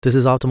This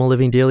is Optimal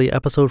Living Daily,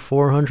 episode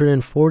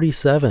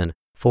 447,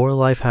 4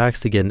 life hacks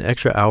to get an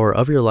extra hour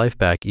of your life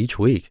back each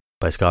week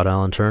by Scott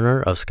Alan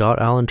Turner of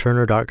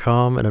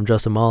scottalanturner.com, and I'm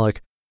Justin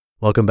Malik.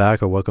 Welcome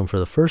back, or welcome for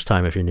the first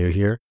time if you're new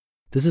here.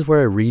 This is where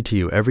I read to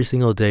you every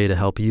single day to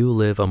help you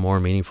live a more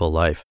meaningful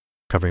life,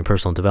 covering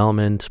personal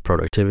development,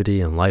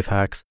 productivity, and life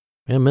hacks,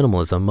 and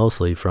minimalism,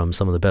 mostly from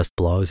some of the best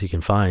blogs you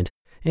can find,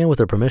 and with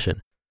their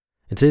permission.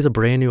 And today's a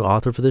brand new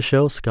author for this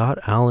show, Scott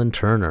Alan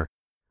Turner.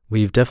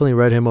 We've definitely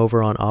read him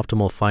over on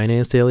Optimal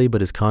Finance Daily,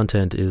 but his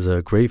content is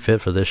a great fit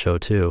for this show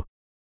too.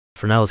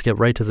 For now, let's get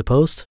right to the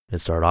post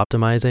and start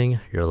optimizing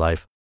your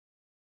life.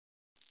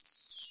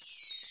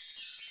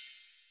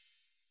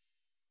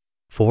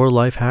 4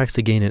 life hacks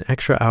to gain an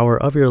extra hour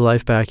of your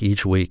life back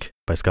each week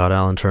by Scott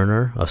Alan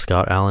Turner of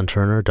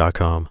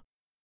scottalanturner.com.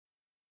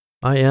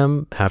 I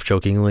am,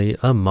 half-jokingly,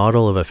 a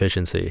model of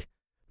efficiency.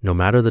 No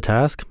matter the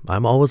task,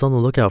 I'm always on the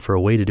lookout for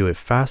a way to do it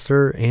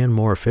faster and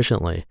more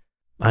efficiently.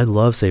 I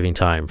love saving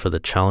time for the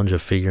challenge of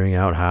figuring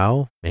out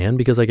how, and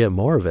because I get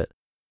more of it.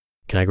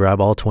 Can I grab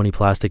all 20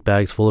 plastic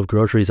bags full of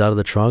groceries out of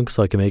the trunk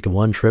so I can make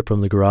one trip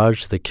from the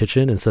garage to the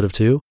kitchen instead of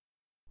 2?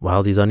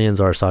 While these onions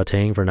are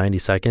sauteing for 90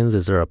 seconds,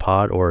 is there a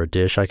pot or a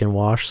dish I can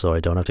wash so I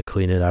don't have to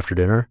clean it after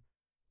dinner?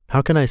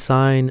 How can I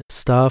sign,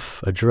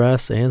 stuff,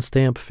 address, and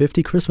stamp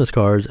 50 Christmas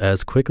cards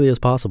as quickly as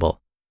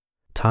possible?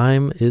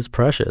 Time is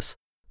precious.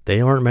 They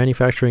aren't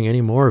manufacturing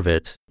any more of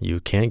it.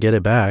 You can't get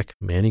it back,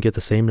 and you get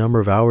the same number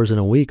of hours in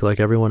a week like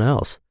everyone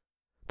else.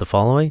 The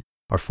following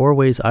are 4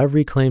 ways I've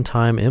reclaimed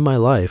time in my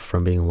life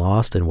from being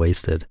lost and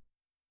wasted.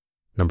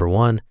 Number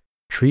 1,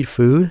 treat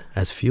food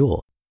as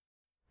fuel.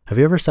 Have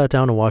you ever sat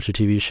down to watch a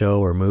TV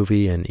show or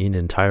movie and eaten an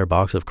entire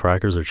box of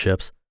crackers or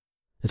chips?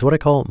 It's what I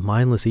call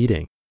mindless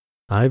eating.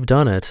 I've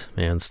done it,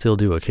 and still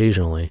do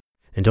occasionally,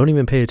 and don't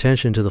even pay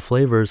attention to the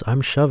flavors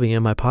I'm shoving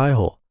in my pie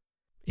hole.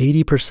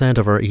 80%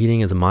 of our eating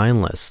is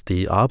mindless,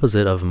 the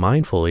opposite of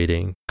mindful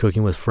eating,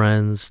 cooking with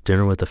friends,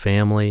 dinner with the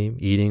family,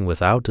 eating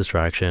without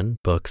distraction,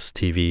 books,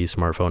 TV,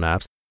 smartphone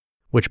apps.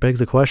 Which begs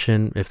the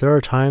question, if there are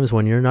times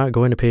when you're not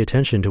going to pay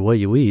attention to what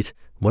you eat,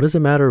 what does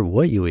it matter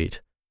what you eat?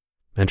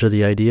 Enter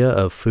the idea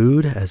of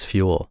food as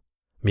fuel.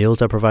 Meals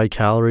that provide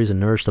calories and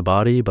nourish the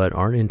body but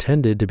aren't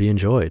intended to be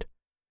enjoyed.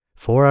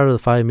 4 out of the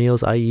 5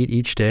 meals I eat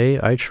each day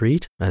I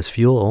treat as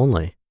fuel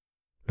only.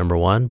 Number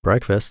 1,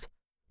 breakfast.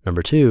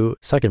 Number 2,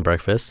 second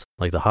breakfast,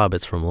 like the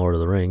hobbits from Lord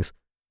of the Rings.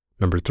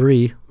 Number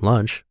 3,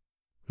 lunch.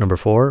 Number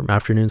 4,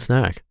 afternoon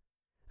snack.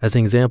 As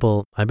an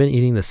example, I've been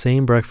eating the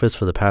same breakfast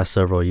for the past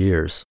several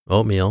years.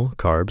 Oatmeal,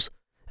 carbs,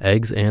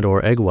 eggs and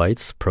or egg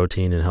whites,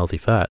 protein and healthy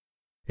fat.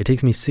 It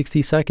takes me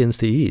 60 seconds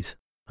to eat.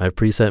 I have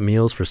preset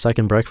meals for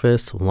second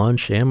breakfast,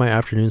 lunch, and my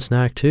afternoon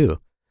snack too.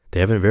 They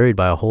haven't varied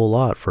by a whole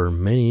lot for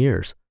many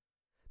years.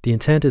 The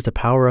intent is to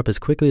power up as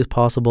quickly as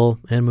possible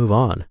and move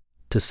on,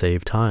 to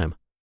save time.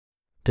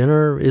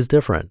 Dinner is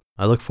different.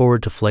 I look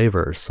forward to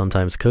flavors,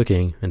 sometimes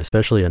cooking, and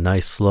especially a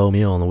nice slow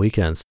meal on the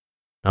weekends.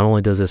 Not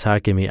only does this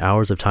hack give me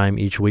hours of time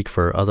each week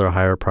for other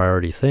higher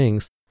priority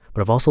things,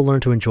 but I've also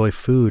learned to enjoy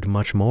food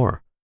much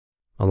more.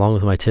 Along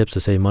with my tips to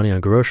save money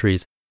on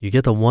groceries, you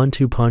get the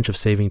 1-2 punch of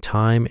saving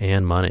time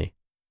and money.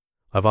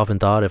 I've often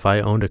thought if I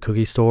owned a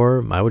cookie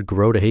store, I would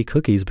grow to hate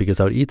cookies because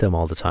I would eat them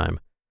all the time.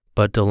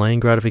 But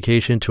delaying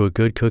gratification to a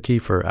good cookie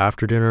for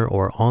after dinner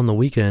or on the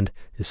weekend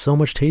is so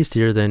much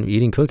tastier than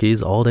eating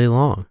cookies all day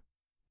long.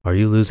 Are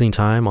you losing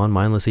time on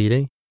mindless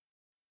eating?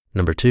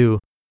 Number 2,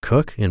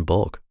 cook in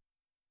bulk.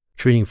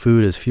 Treating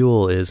food as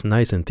fuel is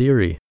nice in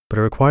theory, but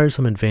it requires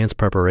some advanced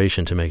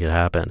preparation to make it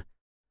happen.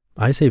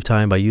 I save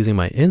time by using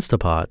my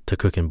Instapot to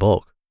cook in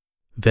bulk.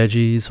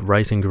 Veggies,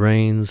 rice and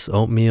grains,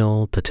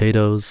 oatmeal,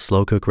 potatoes,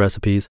 slow cook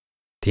recipes.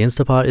 The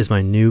Instapot is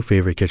my new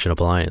favorite kitchen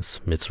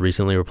appliance. It's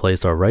recently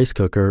replaced our rice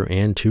cooker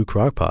and 2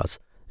 crock pots.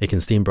 It can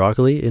steam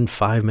broccoli in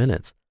 5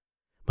 minutes.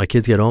 My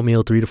kids get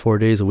oatmeal 3 to 4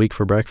 days a week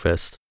for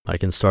breakfast. I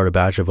can start a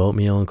batch of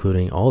oatmeal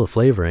including all the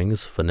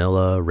flavorings,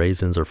 vanilla,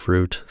 raisins or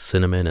fruit,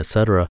 cinnamon,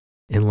 etc.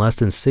 in less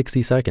than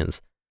 60 seconds.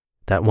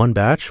 That one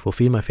batch will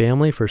feed my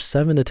family for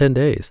 7 to 10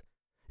 days.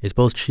 It's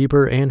both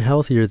cheaper and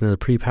healthier than the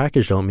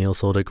pre-packaged oatmeal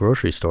sold at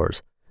grocery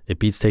stores. It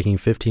beats taking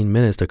 15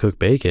 minutes to cook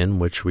bacon,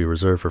 which we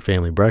reserve for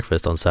family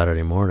breakfast on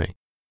Saturday morning.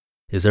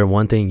 Is there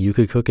one thing you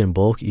could cook in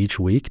bulk each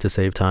week to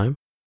save time?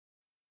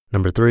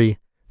 Number 3,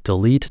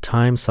 delete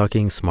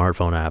time-sucking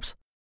smartphone apps.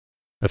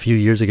 A few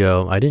years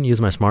ago, I didn't use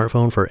my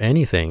smartphone for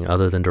anything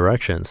other than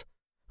directions.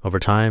 Over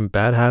time,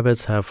 bad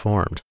habits have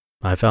formed.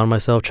 I found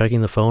myself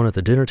checking the phone at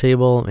the dinner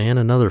table and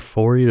another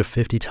 40 to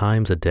 50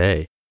 times a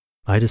day.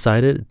 I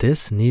decided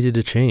this needed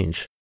to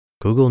change.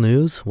 Google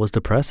News was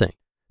depressing.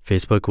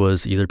 Facebook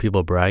was either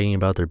people bragging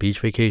about their beach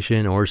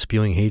vacation or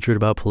spewing hatred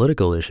about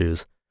political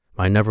issues.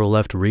 I never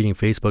left reading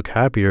Facebook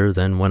happier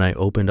than when I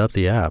opened up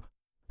the app.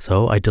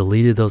 So I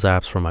deleted those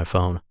apps from my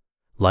phone.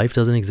 Life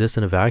doesn't exist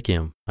in a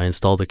vacuum. I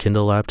installed the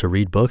Kindle app to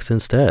read books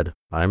instead.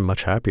 I'm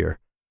much happier.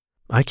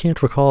 I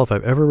can't recall if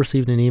I've ever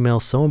received an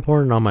email so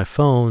important on my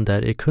phone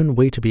that it couldn't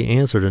wait to be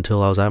answered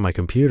until I was at my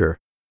computer.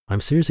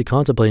 I'm seriously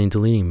contemplating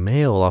deleting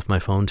mail off my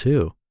phone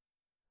too.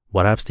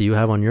 What apps do you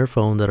have on your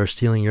phone that are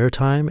stealing your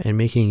time and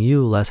making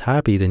you less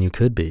happy than you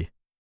could be?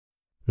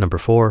 Number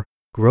 4,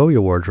 grow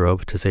your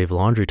wardrobe to save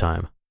laundry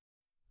time.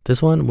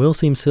 This one will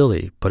seem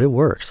silly, but it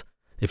works.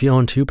 If you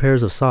own 2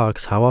 pairs of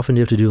socks, how often do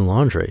you have to do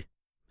laundry?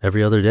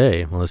 Every other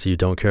day, unless you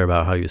don't care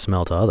about how you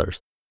smell to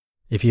others.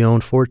 If you own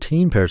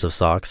 14 pairs of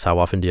socks, how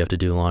often do you have to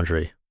do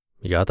laundry?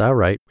 You got that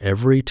right,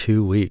 every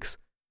 2 weeks.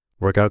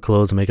 Workout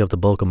clothes make up the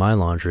bulk of my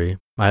laundry.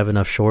 I have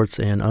enough shorts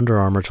and Under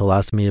Armour to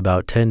last me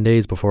about 10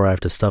 days before I have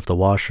to stuff the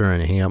washer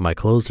and hang out my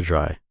clothes to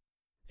dry.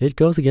 It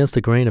goes against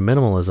the grain of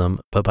minimalism,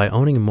 but by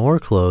owning more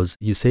clothes,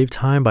 you save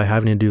time by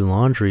having to do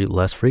laundry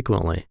less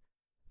frequently.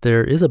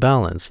 There is a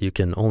balance. You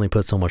can only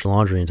put so much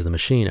laundry into the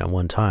machine at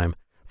one time.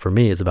 For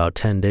me, it's about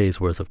 10 days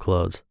worth of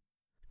clothes.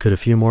 Could a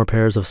few more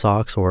pairs of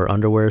socks or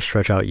underwear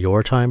stretch out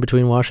your time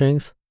between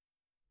washings?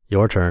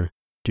 Your turn.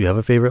 Do you have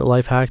a favorite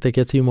life hack that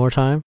gets you more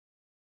time?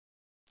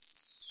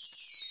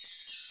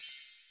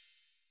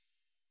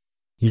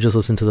 You just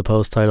listened to the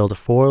post titled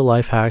 4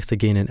 Life Hacks to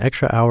Gain an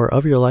Extra Hour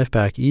of Your Life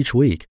Back Each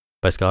Week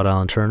by Scott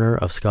Alan Turner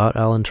of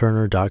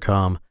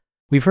ScottAlanTurner.com.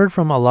 We've heard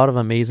from a lot of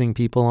amazing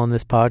people on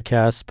this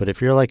podcast, but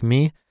if you're like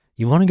me,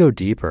 you want to go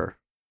deeper.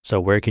 So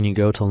where can you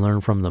go to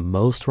learn from the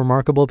most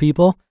remarkable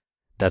people?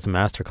 That's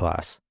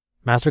Masterclass.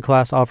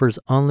 Masterclass offers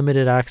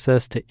unlimited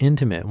access to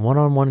intimate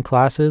one-on-one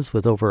classes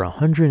with over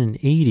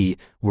 180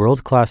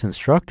 world-class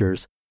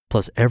instructors,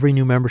 plus every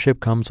new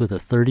membership comes with a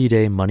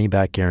 30-day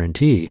money-back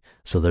guarantee,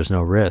 so there's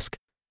no risk.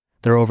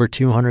 There are over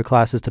 200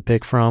 classes to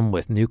pick from,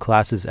 with new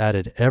classes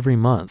added every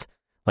month,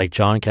 like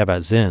Jon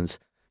Kabat-Zinn's.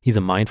 He's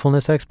a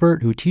mindfulness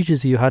expert who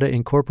teaches you how to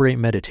incorporate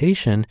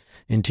meditation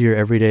into your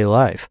everyday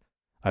life.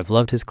 I've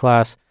loved his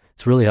class.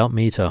 It's really helped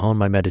me to hone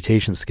my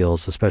meditation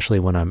skills, especially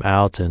when I'm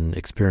out and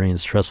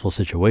experience stressful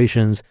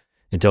situations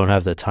and don't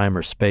have the time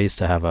or space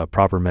to have a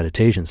proper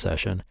meditation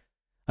session.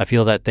 I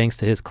feel that thanks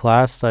to his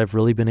class, I've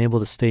really been able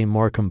to stay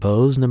more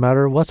composed no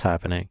matter what's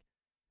happening.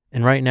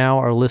 And right now,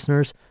 our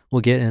listeners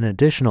will get an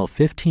additional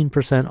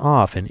 15%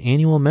 off an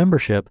annual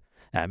membership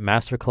at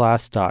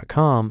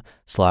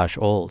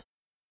masterclass.com/old.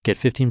 Get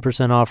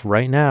 15% off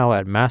right now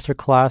at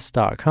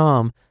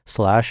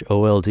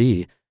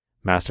masterclass.com/OLD,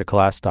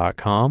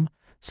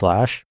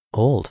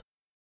 masterclass.com/old.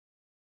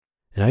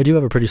 And I do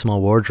have a pretty small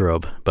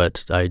wardrobe,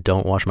 but I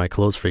don't wash my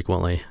clothes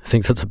frequently. I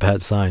think that's a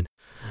bad sign.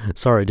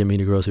 Sorry, didn't mean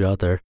to gross you out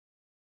there.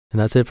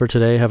 And that's it for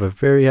today. Have a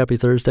very happy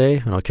Thursday,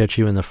 and I'll catch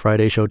you in the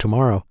Friday show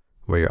tomorrow,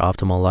 where your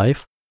optimal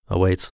life awaits.